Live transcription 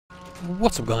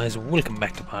What's up guys, welcome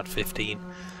back to part 15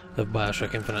 of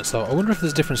Bioshock Infinite. So I wonder if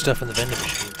there's different stuff in the vending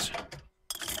machines.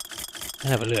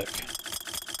 Have a look.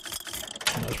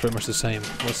 That was pretty much the same.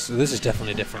 This is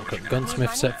definitely different. Got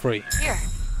gunsmith set free. Here.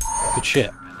 Good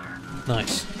shit.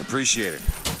 Nice. Appreciate it.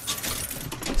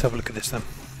 Let's have a look at this then.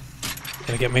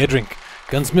 Gonna get me a drink.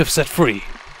 Gunsmith set free.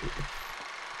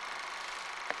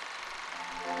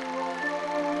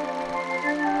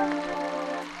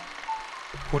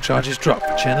 All charges dropped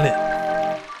for Chen Lin.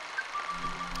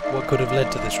 What could have led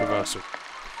to this reversal?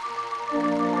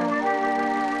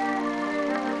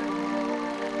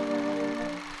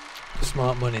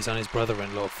 Smart money's on his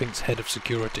brother-in-law, Fink's head of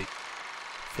security.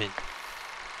 Finn.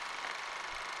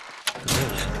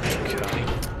 Okay.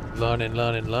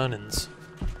 Learnings.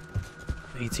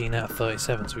 18 out of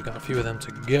 37, so we got a few of them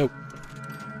to go.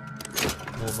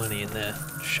 More money in there.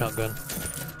 Shotgun.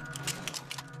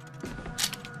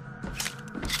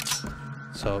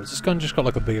 So, has this gun just got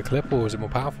like a bigger clip, or is it more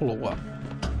powerful, or what?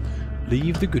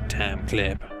 Leave the good time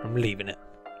clip. I'm leaving it.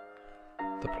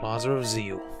 The Plaza of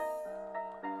Zeal.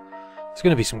 There's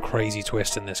going to be some crazy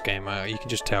twist in this game, you can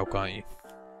just tell, can't you?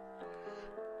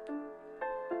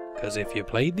 Because if you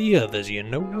played the others, you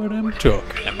know what I'm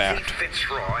talking about.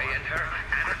 Fitzroy and her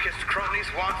anarchist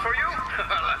cronies want for you?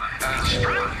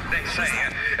 Strike, they say.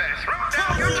 Throw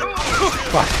down your tools!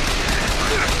 Fuck.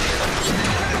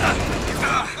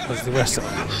 Where's the rest of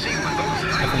them?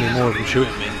 Definitely more of them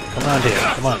shooting me. Come around here,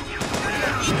 come on.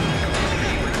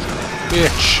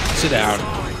 Bitch, sit down.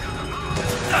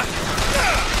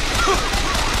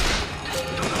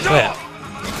 Where?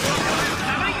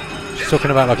 She's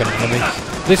talking about like an enemy.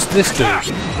 This dude,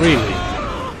 really?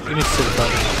 You need to sit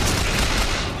back.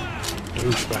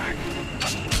 Douchebag.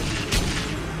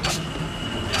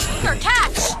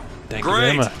 Catch! Thank you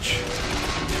very much.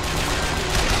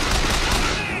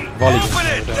 Volley.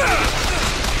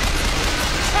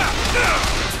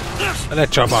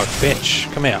 Electro mode,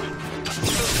 bitch. Come here.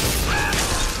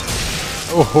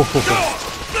 Oh, ho, ho, ho.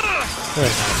 Very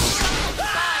nice.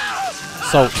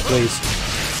 Salt, please.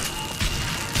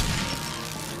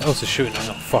 What else is shooting?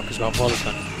 Oh fuck, he's got volley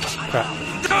gun. Crap.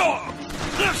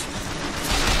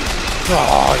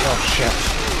 Oh, shit.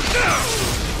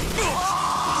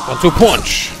 1-2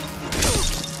 punch!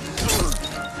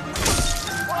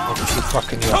 I'll keep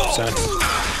fucking you up, son.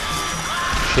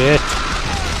 Shit.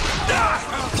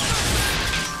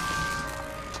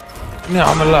 No,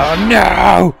 I'm alive.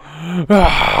 No!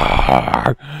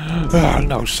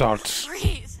 No salts.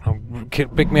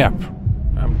 Pick me up.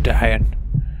 I'm dying.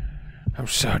 I'm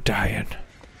so dying.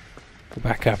 Go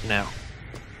back up now.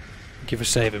 Thank you for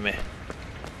saving me.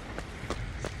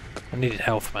 I needed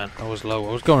health, man. I was low.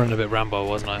 I was going in a bit Rambo,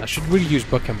 wasn't I? I should really use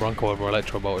Buck and Bronco over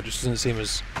Electro Bolt. It just doesn't seem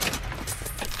as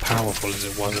powerful as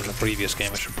it was in the previous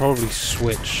game. I should probably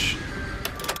switch...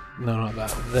 No, not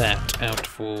that. That out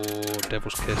for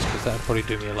Devil's Kiss, because that would probably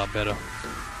do me a lot better.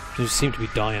 You seem to be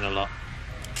dying a lot.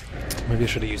 Maybe I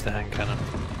should have used the hand cannon.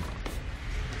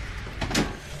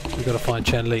 We gotta find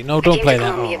Chen Li. No, don't play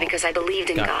that. Oh. Because I believed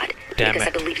in God. Because I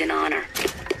believed in honor.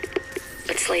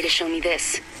 But Slate has shown me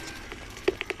this.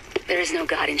 There is no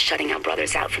God in shutting our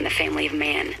brothers out from the family of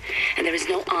man, and there is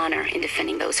no honor in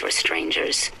defending those who are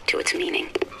strangers to its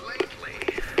meaning.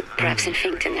 Perhaps in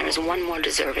Finkton there is one more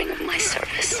deserving of my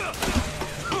service.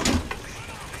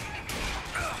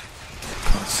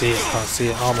 Can't see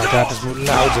it. Oh my god, there's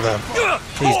loads of them.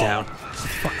 He's down.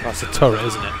 Fuck, that's a turret,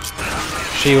 isn't it?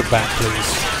 Shield back,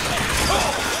 please.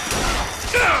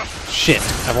 Shit,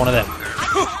 have one of them.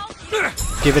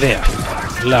 Give it here.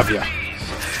 Love ya.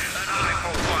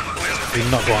 Do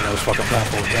not go on those fucking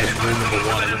platforms. That's rule number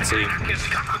 1, I didn't see.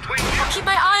 I'll keep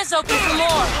my eyes open for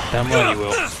more. Damn well you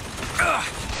will.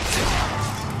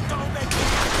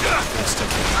 Missed him.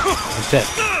 He's dead.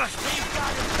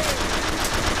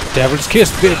 Devil's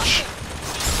kiss, bitch!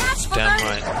 Damn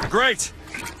right. Great!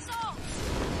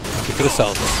 Thank you for the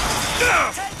salt.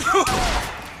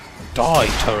 Die,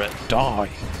 turret, die!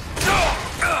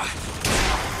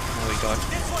 There we go.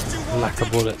 Lack of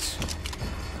bullets.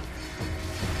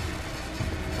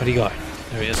 Where'd he go?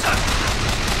 There he is.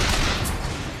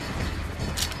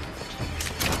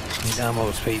 Need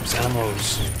ammos, peeps.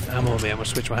 Ammos. Ammo me. I'm gonna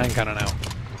switch my hand cannon out.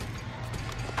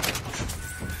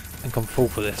 I think I'm full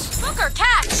for this. Booker,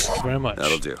 catch! Thank you very much.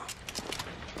 That'll do.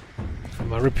 For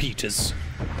my repeaters.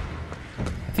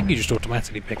 I think you just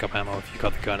automatically pick up ammo if you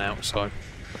got the gun out, so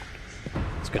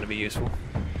it's going to be useful.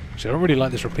 Actually, I don't really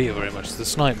like this repeater very much. It's the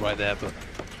snipe right there, but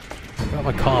got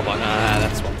my carbine. Ah,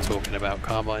 that's what I'm talking about.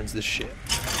 Carbine's the shit.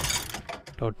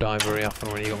 Don't die very often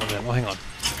when you got one of them. Oh, hang on.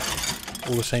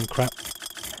 All the same crap.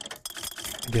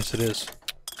 I guess it is.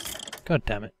 God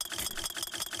damn it.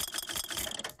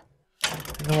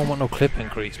 No, I want no clip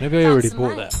increase. Maybe I already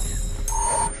bought that.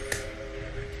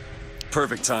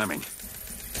 Perfect timing.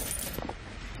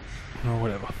 Oh,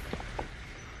 whatever.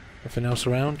 Anything else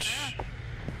around?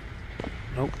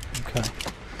 Nope. Okay.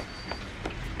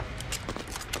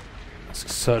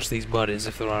 Let's search these bodies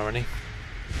if there are any.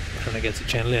 Trying to get to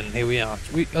Chen Lin. Here we are.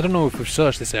 I don't know if we've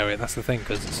searched this area. That's the thing,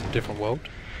 because it's a different world.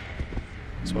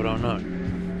 So I don't know.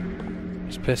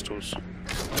 There's pistols.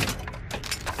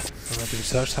 Did we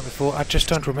search that before? I just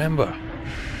don't remember.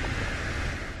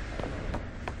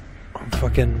 I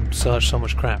fucking searched so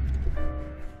much crap.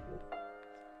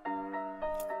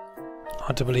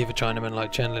 Hard to believe a Chinaman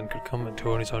like Chen Lin could come into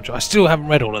on his own. I still haven't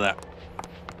read all of that.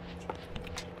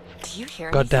 Do you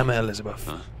hear God damn it, anything? Elizabeth.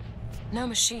 Huh? No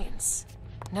machines.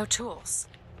 No tools.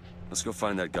 Let's go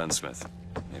find that gunsmith.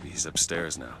 Maybe he's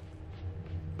upstairs now.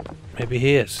 Maybe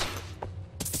he is.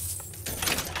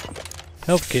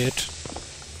 Help kit.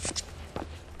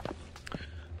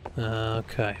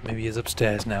 Okay, maybe he's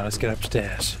upstairs now. Let's get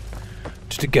upstairs.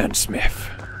 To the gunsmith.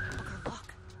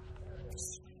 Look.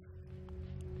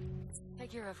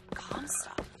 Figure of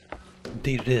Comstock.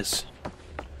 Indeed it is.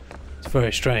 It's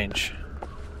very strange.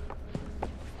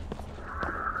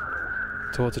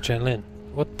 Talk to Chen Lin.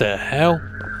 What the hell?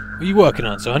 What are you working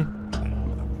on, son?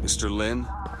 Mr. Lin?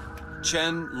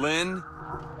 Chen Lin?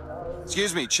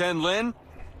 Excuse me, Chen Lin?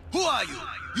 Who are you?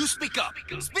 You speak up!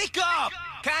 Speak up!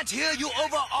 Can't hear you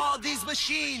over all these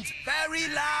machines!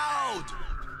 Very loud!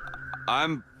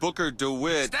 I'm Booker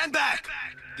DeWitt. Stand back!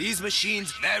 These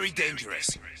machines very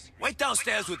dangerous. Wait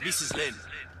downstairs with Mrs.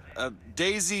 Lin.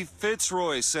 Daisy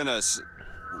Fitzroy sent us.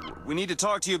 We need to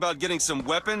talk to you about getting some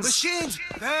weapons. Machines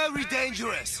very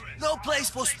dangerous. No place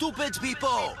for stupid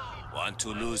people. Want to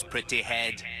lose pretty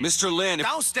head? Mr. Lin,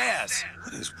 Downstairs!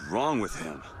 what is wrong with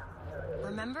him?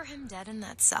 Remember him dead in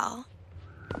that cell?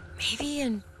 Maybe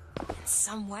in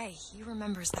some way he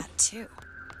remembers that too.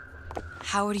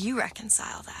 How would you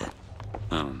reconcile that?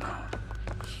 I don't know.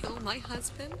 Kill my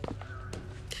husband?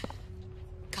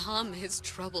 Calm his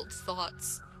troubled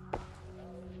thoughts.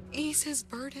 Ease his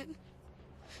burden.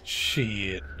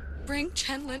 Shit. Bring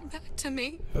Chen Lin back to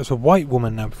me. That's a white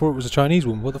woman now. Before it was a Chinese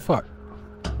woman. What the fuck?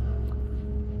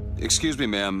 Excuse me,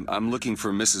 ma'am. I'm looking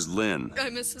for Mrs. Lin.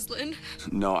 Mrs. Lin.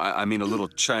 No, I mean a little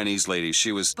Chinese lady.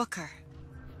 She was... Booker,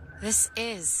 this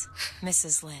is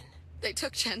Mrs. Lin. They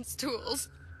took Chen's tools.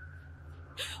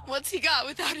 What's he got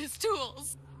without his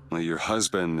tools? Well, your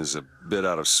husband is a bit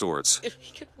out of sorts. If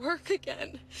he could work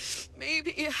again,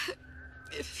 maybe...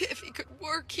 If he could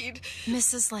work, he'd...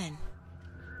 Mrs. Lin,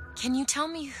 can you tell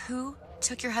me who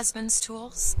took your husband's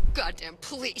tools? Goddamn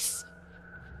police.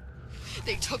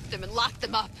 They took them and locked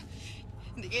them up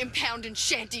in the Impound in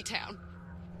Shantytown.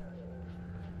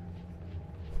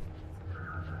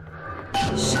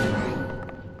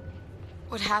 Sure.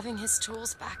 Would having his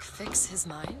tools back fix his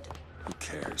mind? Who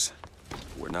cares?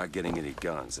 We're not getting any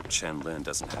guns if Chen Lin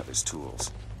doesn't have his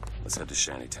tools. Let's head to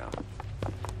Shantytown.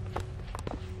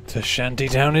 To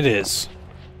Shantytown it is.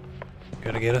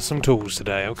 Gotta get us some tools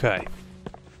today, okay.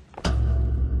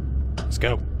 Let's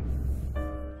go.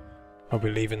 I'll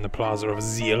be leaving the Plaza of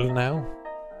Zeal now.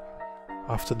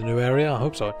 After the new area, I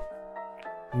hope so.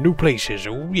 New places,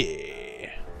 oh yeah.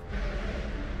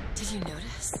 Did you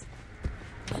notice?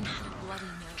 Lin had a bloody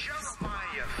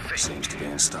nose. Seems to be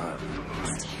in style.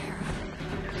 His hair.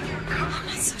 I'm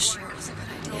not so sure it was a good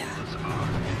idea.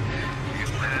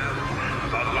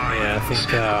 Yeah, I think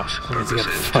we need to get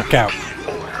the fuck out,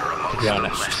 to be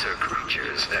honest.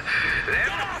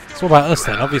 So what about us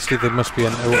then? Obviously there must be a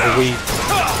we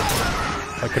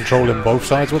like controlling both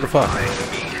sides. What the fuck?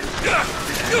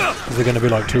 Is there going to be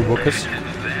like two bookers? I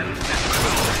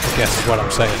guess is what I'm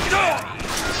saying.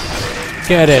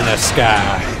 Get in the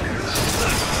sky!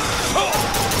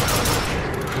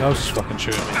 Who else is fucking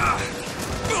shooting me?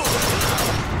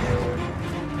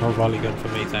 No volley gun for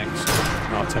me, thanks.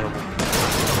 Oh, terrible.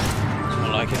 I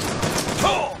don't like it.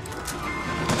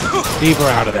 Leave her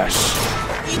out of this.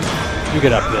 You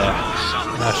get up there.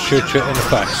 And I'll shoot you in the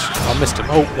face. I missed him.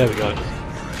 Oh, there we go.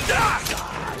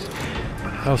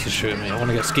 Who else is shooting me? I want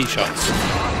to get ski shots.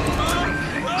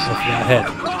 Off that head.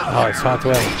 Oh, it's hard to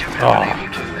aim. Oh,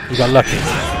 you got lucky.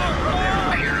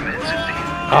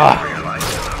 Ah,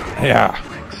 yeah.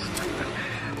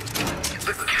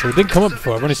 So it didn't come up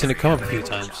before. I've only seen it come up a few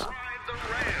times.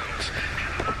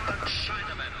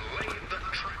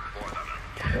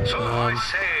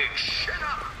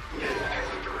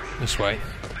 This way.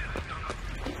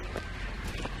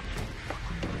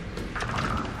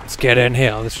 Let's get in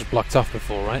here. This was blocked off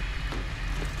before, right?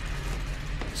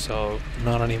 So,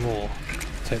 not anymore.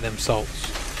 Take them salts.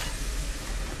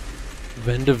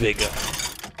 Vendor Vigor.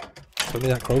 It's only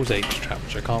that crow's age trap,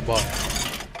 which I can't buy.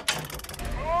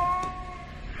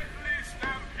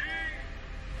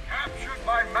 Captured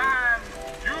by man,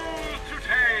 used to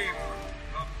tame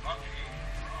the bucking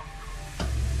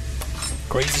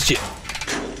Crazy shit. You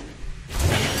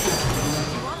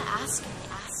want to ask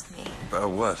me.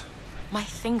 About what? My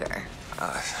finger.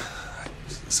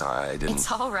 Sorry, I didn't... It's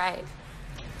all right.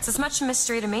 It's as much a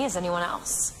mystery to me as anyone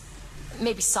else.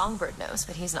 Maybe Songbird knows,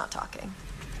 but he's not talking.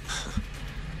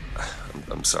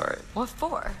 I'm sorry. What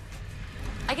for?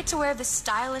 I get to wear this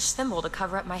stylish thimble to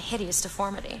cover up my hideous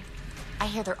deformity. I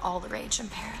hear they're all the rage in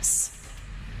Paris.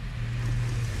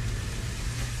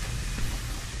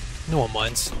 No one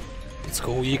minds. It's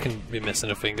cool, you can be missing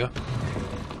a finger.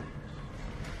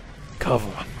 Cover.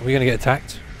 Are we gonna get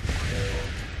attacked?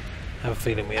 I have a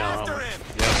feeling we are, aren't we?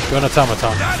 Yeah, go on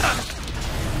automaton.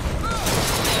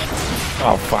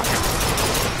 Oh fuck.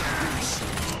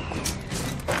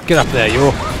 Get up there,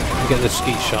 you get the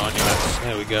skeet shot on your ass.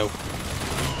 There we go. I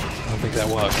don't think that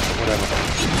worked, but whatever.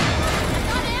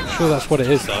 I'm sure that's what it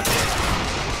is though.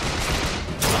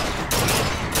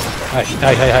 Hey.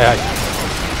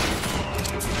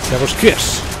 Devil's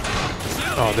kiss!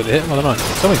 Oh, did it hit him? I don't know.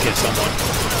 Someone kissed someone.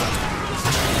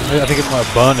 I think it might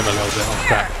have burned him a little bit. Oh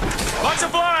crap. Much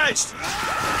obliged!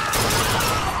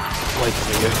 Wait till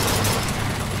we go.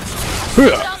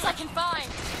 What else I can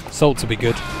find? Salt to be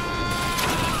good.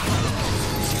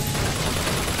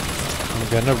 I'm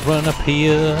gonna run up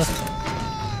here.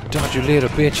 Dodge you little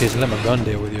bitches and let my gun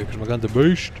deal with you, because my gun's a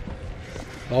beast.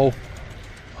 Oh.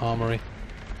 Armory.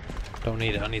 Don't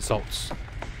need it, I need salts.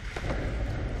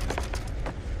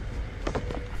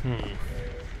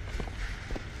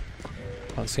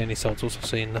 Can't see any salts, also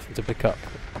seeing nothing to pick up.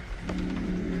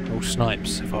 Oh,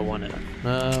 snipes if I want it.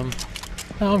 No,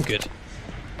 I'm good.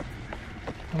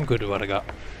 I'm good with what I got.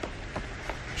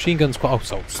 Machine guns, quite. Oh,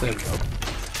 salts, there we go.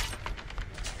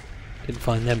 Didn't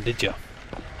find them, did ya?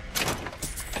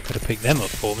 Could have picked them up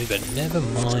for me, but never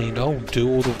mind, I'll do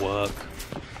all the work.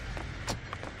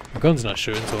 My gun's not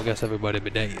shooting, so I guess everybody be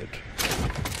dead.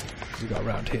 We got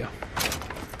around here.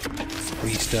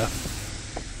 Free stuff.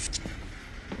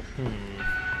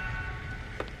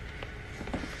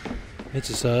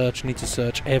 Need to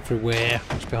search everywhere.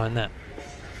 What's behind that?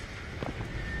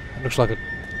 It looks like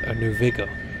a new vigor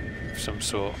of some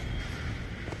sort.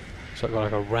 It's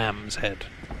like a ram's head.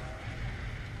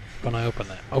 Can I open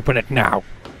that? Open it now!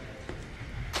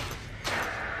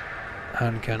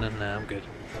 Hand cannon, nah, I'm good.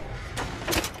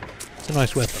 It's a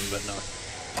nice weapon, but no.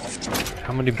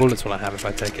 How many bullets will I have if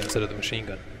I take it instead of the machine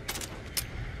gun?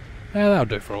 Yeah, that'll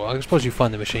do for a while. I suppose you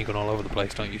find the machine gun all over the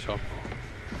place, don't you, so...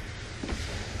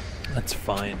 That's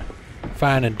fine.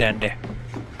 Fine and dandy.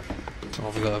 So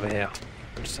what have we got over here?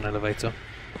 Just an elevator.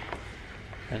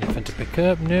 Anything to pick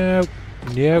up? Nope.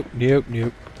 Nope.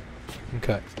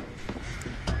 Okay.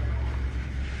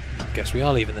 Guess we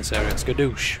are leaving this area.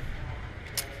 Skadoosh.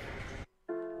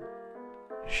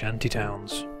 Shanty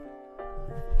towns.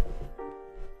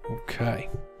 Okay.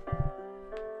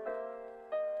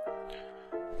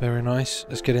 Very nice.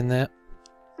 Let's get in there.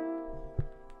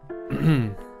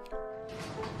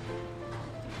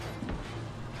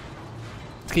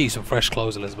 Let's get you some fresh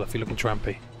clothes, Elizabeth. You're looking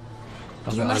trampy.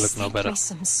 I look no better. Me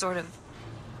some sort of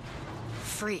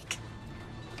freak.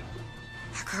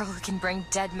 A girl who can bring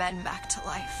dead men back to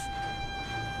life.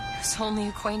 Whose only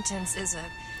acquaintance is a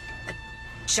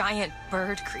giant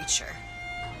bird creature.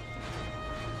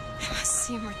 It must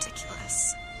seem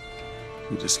ridiculous.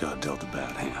 You just got dealt a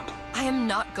bad hand. I am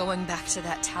not going back to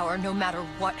that tower no matter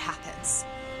what happens.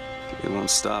 They won't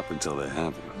stop until they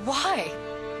have you. Why?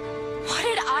 What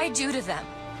did I do to them?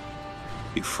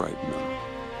 You frighten them.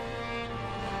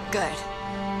 Good.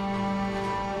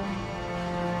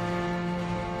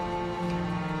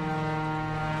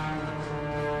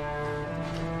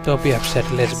 Don't be upset,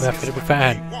 Elizabeth. It'll be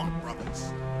fine.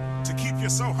 To keep you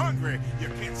so hungry, you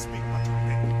can't speak what you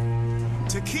think.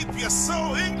 To keep you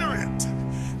so ignorant,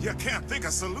 you can't think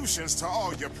of solutions to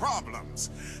all your problems.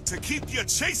 To keep you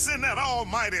chasing that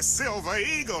almighty silver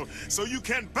eagle so you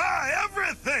can buy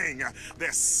everything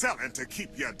they're selling to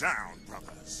keep you down,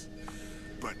 brothers.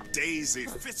 But Daisy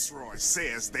Fitzroy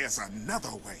says there's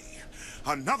another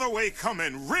way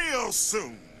coming real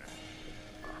soon.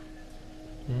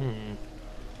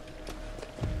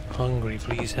 Hungry,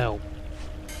 please help.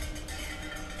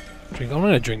 I'm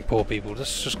gonna drink poor people.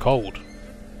 This is just cold.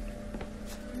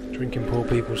 Drinking poor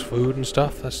people's food and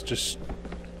stuff. That's just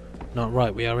not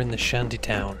right. We are in the shanty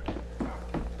town.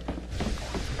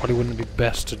 Probably wouldn't it be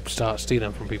best to start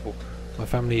stealing from people. My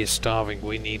family is starving.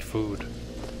 We need food.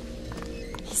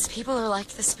 These people are like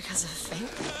this because of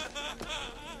fate.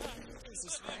 This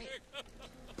is right.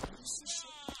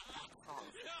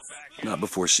 Not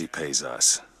before she pays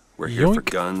us. We're here for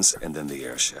Yoink. guns and then the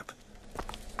airship.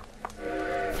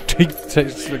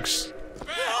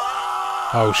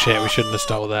 Oh shit, we shouldn't have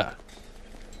stole that.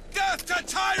 Death to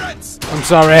tyrants! I'm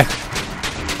sorry.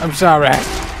 I'm sorry.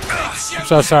 I'm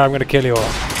so sorry, I'm gonna kill you all.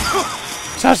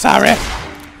 So sorry.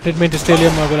 Didn't mean to steal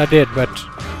your money, well I did, but...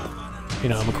 You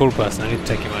know, I'm a cool person, I need to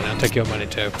take your money. I'll take your money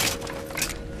too.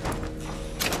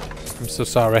 I'm so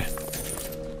sorry.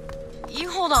 You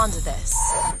hold on to this.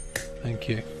 Thank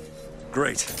you.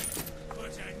 Great.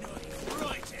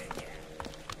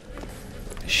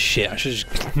 Shit, I should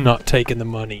have just not taken the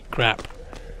money. Crap.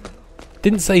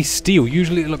 Didn't say steal.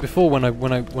 Usually, like before, when I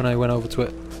went over to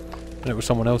it, and it was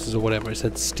someone else's or whatever, it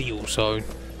said steal. So I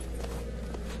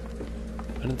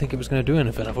didn't think it was going to do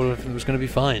anything. I thought it was going to be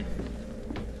fine.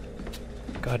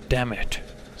 God damn it!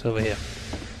 It's over here.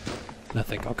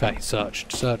 Nothing. Okay, search,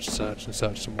 and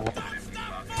search some more.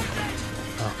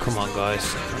 Oh, come on,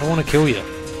 guys! I don't want to kill you.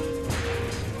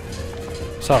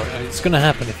 Sorry, it's going to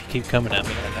happen if you keep coming at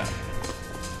me like that.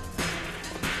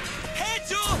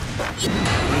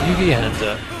 You get your hands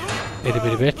up, itty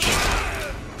bitty bitch.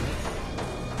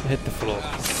 Hit the floor.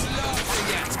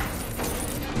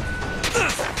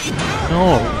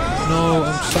 No,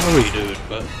 I'm sorry, dude,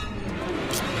 but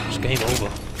it's game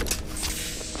over.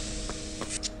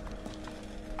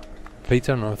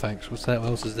 Pizza? No thanks. What's that? What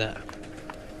else is that?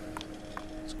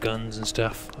 It's guns and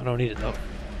stuff. I don't need it though.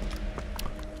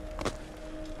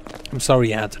 I'm sorry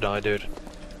you had to die, dude.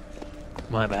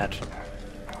 My bad.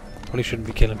 Probably shouldn't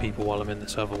be killing people while I'm in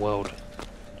this other world.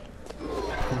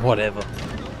 Whatever.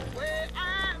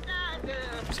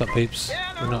 What's up, peeps?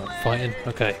 We're not fighting?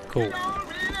 Okay, cool.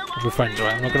 We're friends,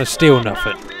 right? I'm not gonna steal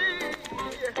nothing.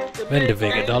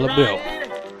 Vendivig, $1 bill.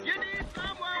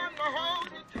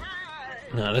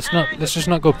 No, let's just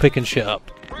not go picking shit up.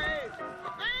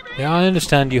 Yeah, I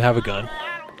understand you have a gun.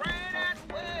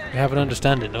 You have an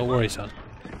understanding, don't worry, son.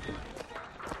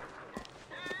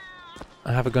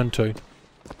 I have a gun too.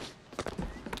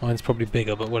 Mine's probably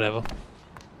bigger, but whatever.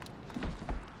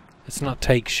 Let's not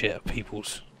take shit at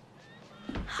people's.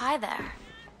 Hi there.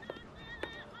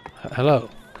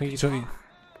 Hello. Who are you talking?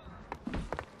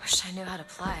 Wish I knew how to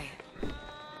play.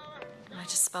 I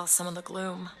just spell some of the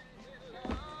gloom.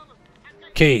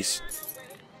 Keys.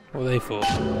 What are they for?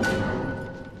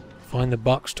 Find the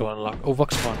box to unlock. Oh,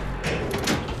 box one.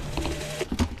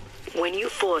 When you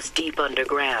force deep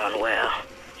underground, well,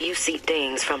 you see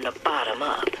things from the bottom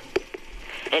up.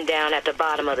 And down at the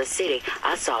bottom of the city,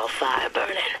 I saw a fire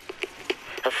burning.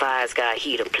 The fire's got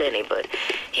heat aplenty, but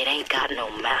it ain't got no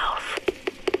mouth.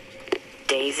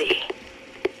 Daisy.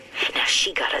 Now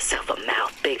she got herself a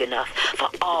mouth big enough for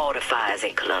all the fires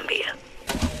in Columbia.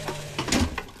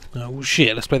 Oh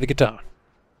shit, let's play the guitar.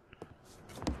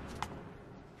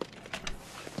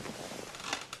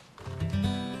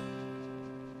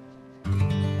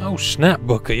 Oh snap,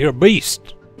 Booker, you're a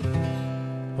beast!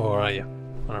 Or are you?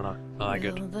 I don't know. Not that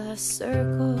good. Will the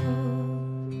circle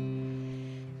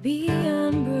be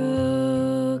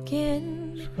unbroken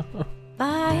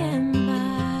by and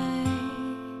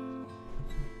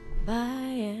by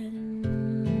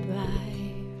and by?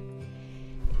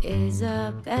 Is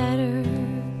a better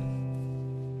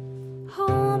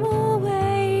home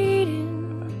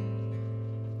awaiting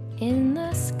in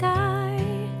the sky?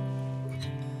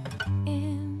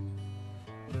 In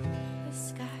the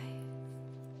sky.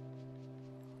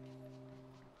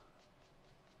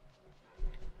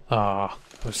 Ah,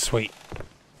 that was sweet.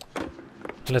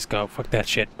 Let's go. Fuck that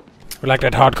shit. We like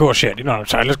that hardcore shit. You know what I'm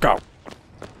saying? Let's go. I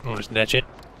don't listen to that shit.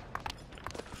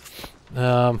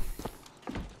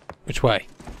 Which way?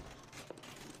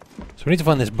 So we need to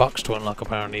find this box to unlock,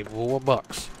 apparently. Well, what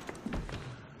box?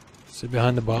 Is it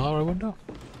behind the bar, I wonder?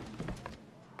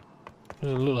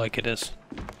 Doesn't look like it is.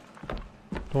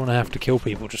 Don't want to have to kill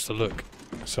people just to look.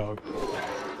 So,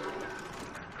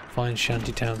 find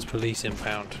Shantytown's police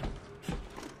impound.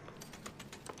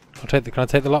 Can I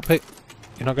take the lockpick?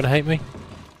 You're not gonna hate me?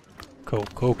 Cool.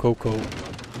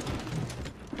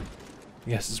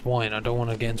 Yes, it's wine. I don't want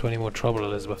to get into any more trouble,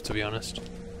 Elizabeth, to be honest.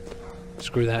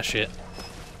 Screw that shit.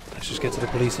 Let's just get to the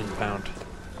police impound.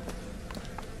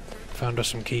 Found us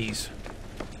some keys.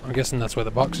 I'm guessing that's where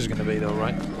the box is gonna be though,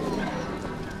 right?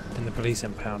 In the police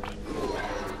impound.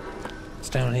 It's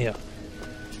down here.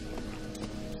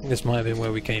 This might have been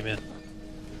where we came in.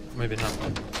 Maybe not.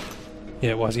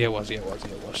 Yeah, it was.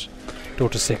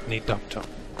 Daughter sick, need doctor.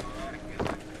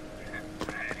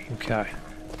 Okay.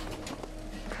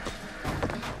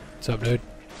 What's up, dude?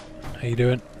 How you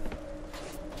doing?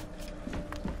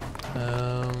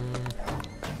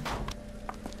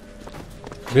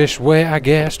 This way, I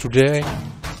guess, today.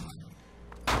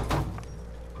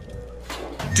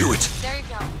 Do it. There you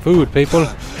go. Food, people.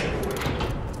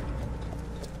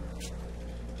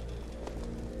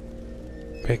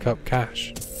 Pick up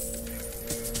cash.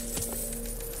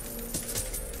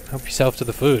 Help yourself to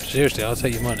the food. Seriously, I'll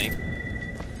take your money.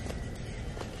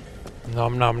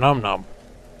 Nom nom nom nom.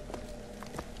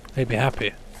 Made me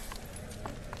happy.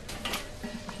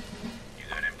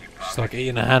 It's like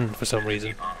eating a hand for some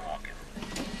reason.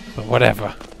 But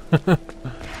whatever. And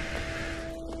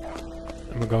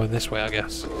we're going this way, I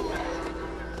guess.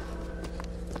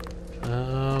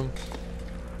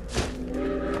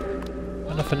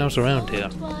 Nothing else around here.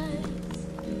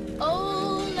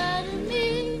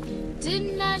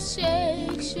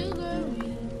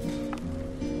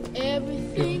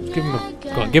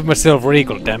 Give him a silver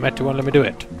eagle, damn it! You won't let me do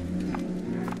it.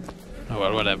 Oh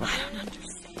well, whatever.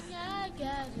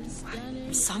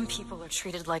 Some people are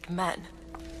treated like men.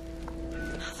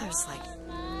 Others like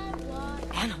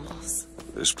animals.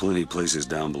 There's plenty of places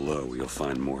down below where you'll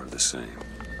find more of the same.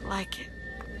 Like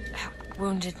a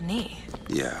wounded knee.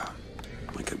 Yeah,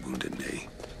 like a wounded knee.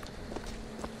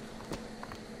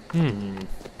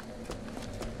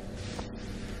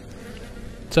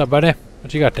 What's up, buddy?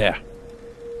 What you got there?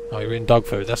 Oh, you're eating dog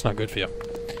food. That's not good for you.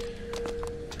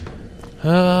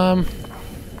 Trying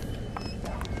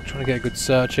to get a good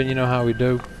search in. You know how we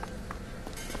do.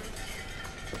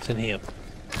 What's in here?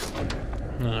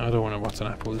 No, I don't want a rotten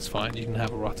apple. It's fine. You can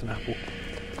have a rotten apple.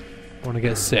 I want to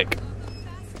get sick.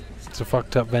 It's a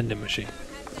fucked up vending machine.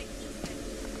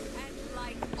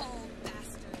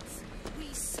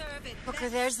 Booker,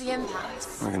 there's the impound.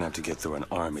 We're gonna have to get through an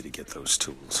army to get those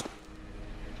tools.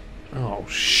 Oh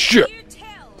shit! Hear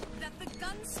tell that the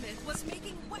gunsmith was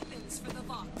making weapons for the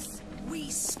Vox. We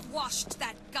squashed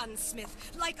that gunsmith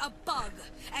like a bug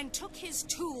and took his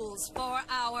tools for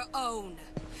our own.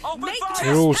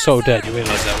 You're all so dead, you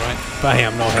realise that, right?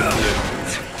 Bam, no head for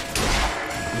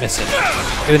you. Miss it.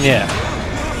 Get in the air.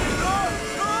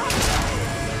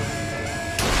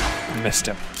 Missed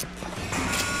him.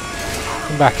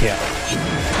 Come back here.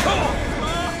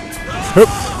 Hoop.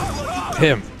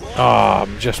 Him. Oh,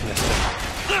 just missed him.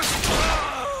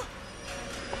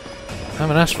 I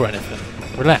haven't asked for anything.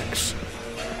 Relax.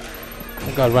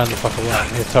 That guy ran the fuck away. I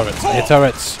hear turrets. I hear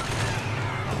turrets.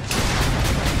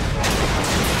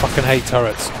 Fucking hate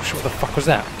turrets. Oh, shit, what the fuck was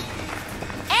that?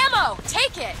 Ammo!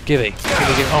 Take it! Give it.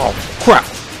 Oh, crap!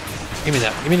 Give me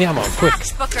that. Give me the ammo, quick.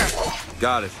 Booker.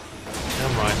 Got it.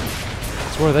 Damn right.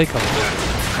 So where are they coming from?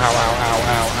 Ow, ow, ow,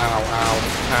 ow, ow, ow,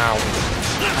 ow.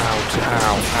 Ouch,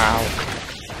 ow, ow.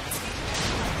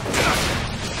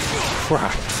 Crap. I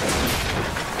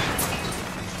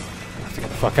have to get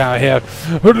the fuck out of here.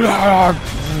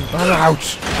 I'm out.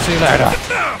 See you later.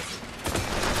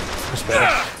 That's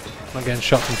better. I'm not getting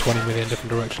shot from 20 million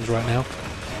different directions right now.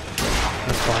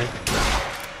 That's fine.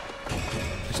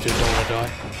 This dude don't want to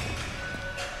die.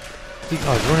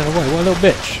 Oh, he's running away. What a little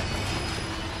bitch.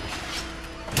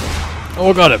 Oh,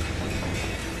 I got him.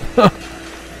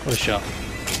 What a shot.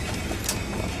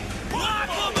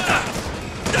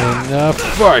 In the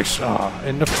face! Oh,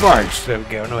 in the face! There we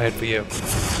go, no head for you.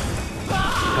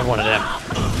 Have one of them.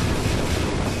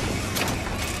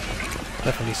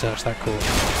 Definitely search that core.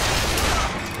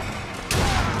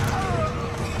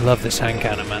 I love this hand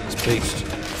cannon, man, this beast.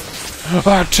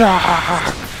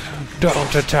 Attack!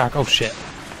 Don't attack! Oh shit.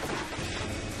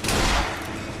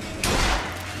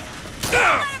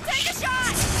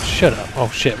 Shut up. Oh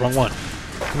shit, wrong one.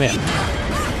 Come here.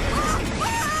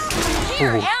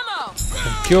 Here, Ooh. ammo!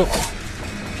 Thank you.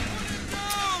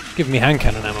 Give me hand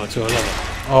cannon ammo too, I love it.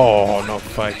 Oh, no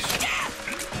face.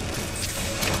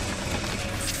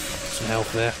 Some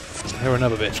health there. I hear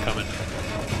another bitch coming.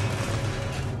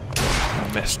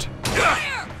 I missed.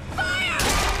 Fire! Fire!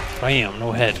 Bam,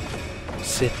 no head.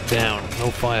 Sit down.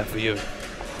 No fire for you. I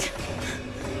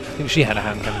think she had a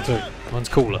hand cannon too. Mine's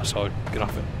cooler, so get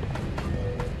off it.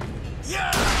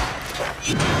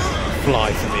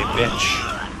 Fly for me, bitch.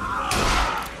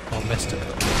 Oh, missed it.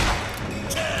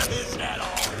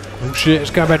 Oh shit,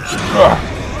 it's coming. Ugh.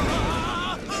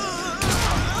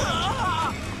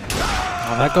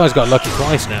 Oh, that guy's got lucky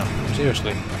twice now.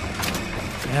 Seriously.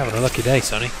 You're having a lucky day,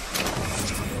 Sonny.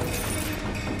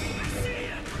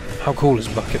 How cool is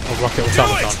Rocket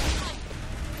Automaton?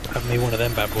 Have me one of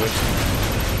them bad boys.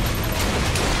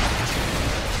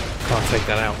 Can't take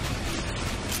that out.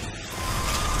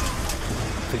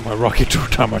 I think my Rocket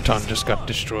Automaton just got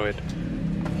destroyed.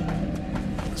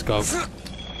 Let's go. This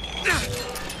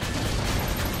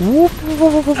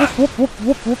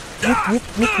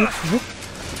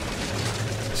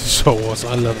is so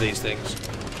awesome. I love these things.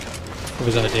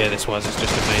 Whose idea this was is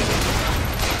just amazing.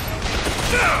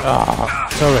 Ah,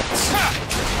 turrets.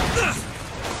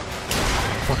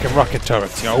 Fucking rocket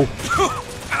turrets, yo!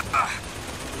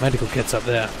 Medical kit's up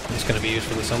there. It's going to be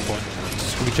useful at some point.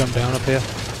 Can we jump down up here?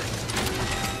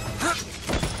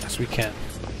 Yes, we can.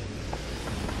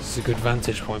 This is a good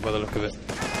vantage point by the look of it.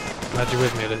 Glad you're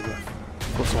with me, Elizabeth.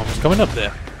 Thought someone was coming up there.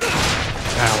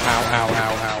 Ow, ow, ow,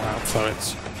 ow, ow, ow.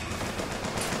 Turrets.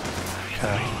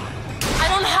 Okay. I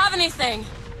don't have anything!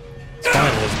 It's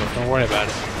fine, Elizabeth. Don't worry about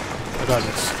it. I got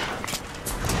this.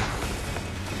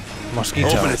 Mosquito.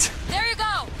 Open it. There you go!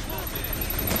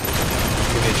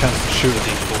 Give me a chance to shoot at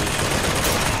these fools.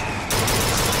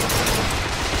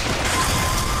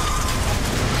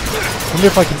 I wonder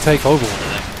if I can take over one of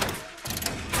them.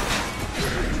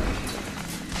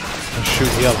 And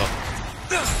shoot the other.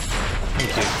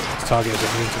 Thank you. This target is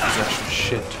immune to possession.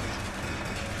 Shit.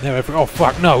 There, oh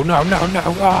fuck, no, no, no, no!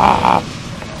 Ah!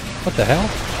 What the hell?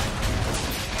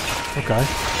 Okay.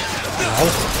 Ow.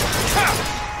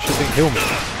 Shit didn't kill me.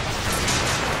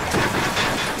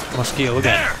 Mosquito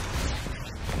again.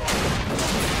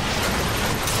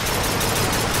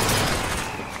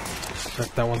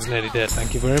 That one's nearly dead.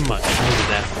 Thank you very much. I needed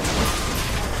that.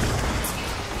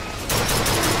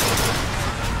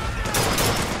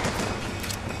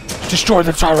 Destroy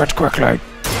the turret quickly!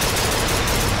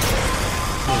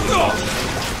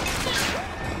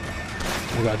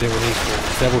 We gotta deal with these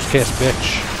fools. Devil's kiss,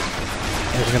 bitch.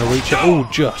 Never gonna reach it. Oh,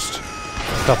 just.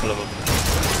 A couple of them.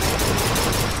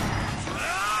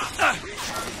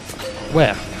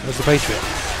 Where? Where's the Patriot?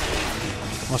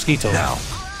 Mosquito. Now.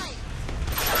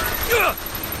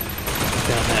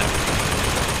 Down there.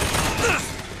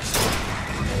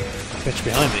 Bitch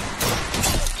behind me.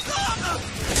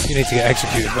 You need to get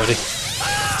executed, buddy.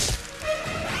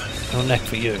 No neck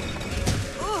for you.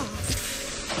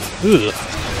 Ugh.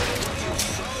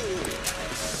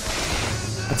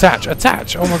 Attach!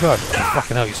 Attach! Oh my god. Oh,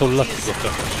 fucking hell, you're so lucky,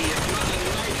 Booker.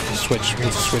 We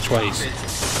need to switch ways.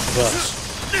 Reverse.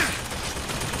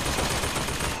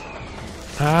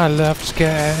 I love this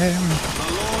game.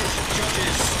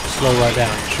 Slow right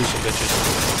down. Shoot some bitches.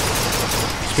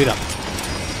 Speed up.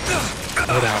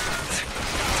 Head out.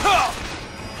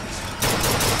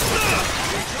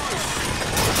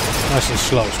 Nice and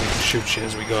slow so we can shoot shit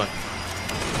as we go. What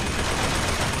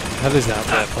the hell is that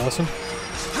there, person?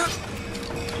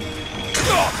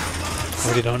 I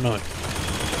really don't know.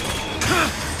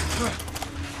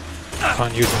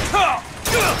 Can't use it.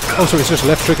 Oh, so it's just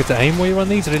left trigger to aim while you run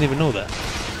these? I didn't even know that.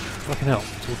 Fucking hell.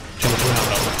 It's all jumping around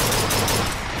up.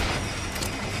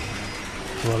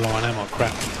 We're low on ammo,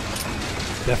 crap.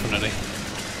 Definitely.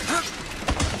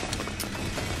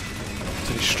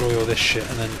 To destroy all this shit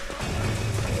and then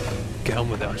get on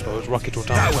with it, I suppose. Rocket or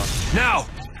time. Now!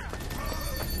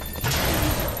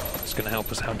 It's gonna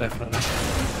help us out, definitely.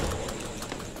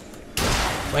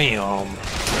 Bam!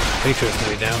 Patriot's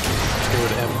nearly down. Let's get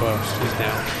rid of him first. He's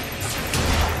down.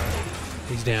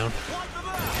 He's down.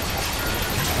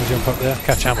 I'll jump up there.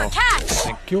 Catch ammo.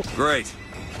 Thank you. Great.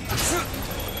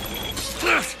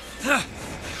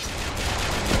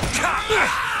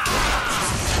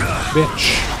 Bitch.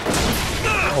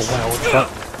 Oh wow, what the fuck?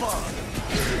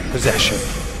 Possession.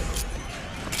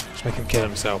 Let's make him kill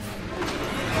himself.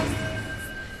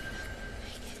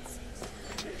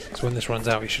 So when this runs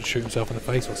out, he should shoot himself in the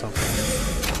face or something.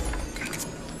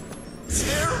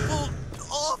 Terrible,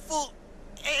 awful,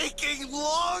 aching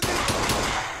long.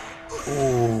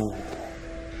 Ooh.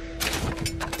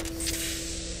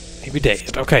 He'd be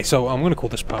dazed. Okay, so I'm going to call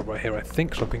this part right here, I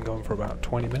think. So I've been going for about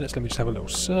 20 minutes. Let me just have a little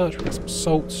search. We've got some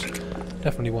salts.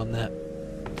 Definitely won that.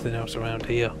 Anything else around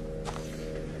here?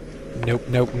 Nope,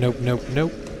 nope, nope, nope,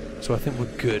 nope. So I think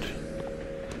we're good.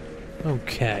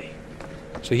 Okay.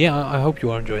 So yeah, I hope you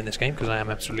are enjoying this game, because I am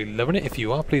absolutely loving it. If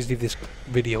you are, please leave this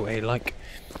video a like.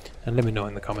 And let me know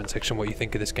in the comment section what you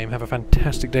think of this game. Have a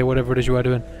fantastic day, whatever it is you are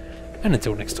doing. And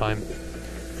until next time,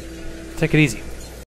 take it easy.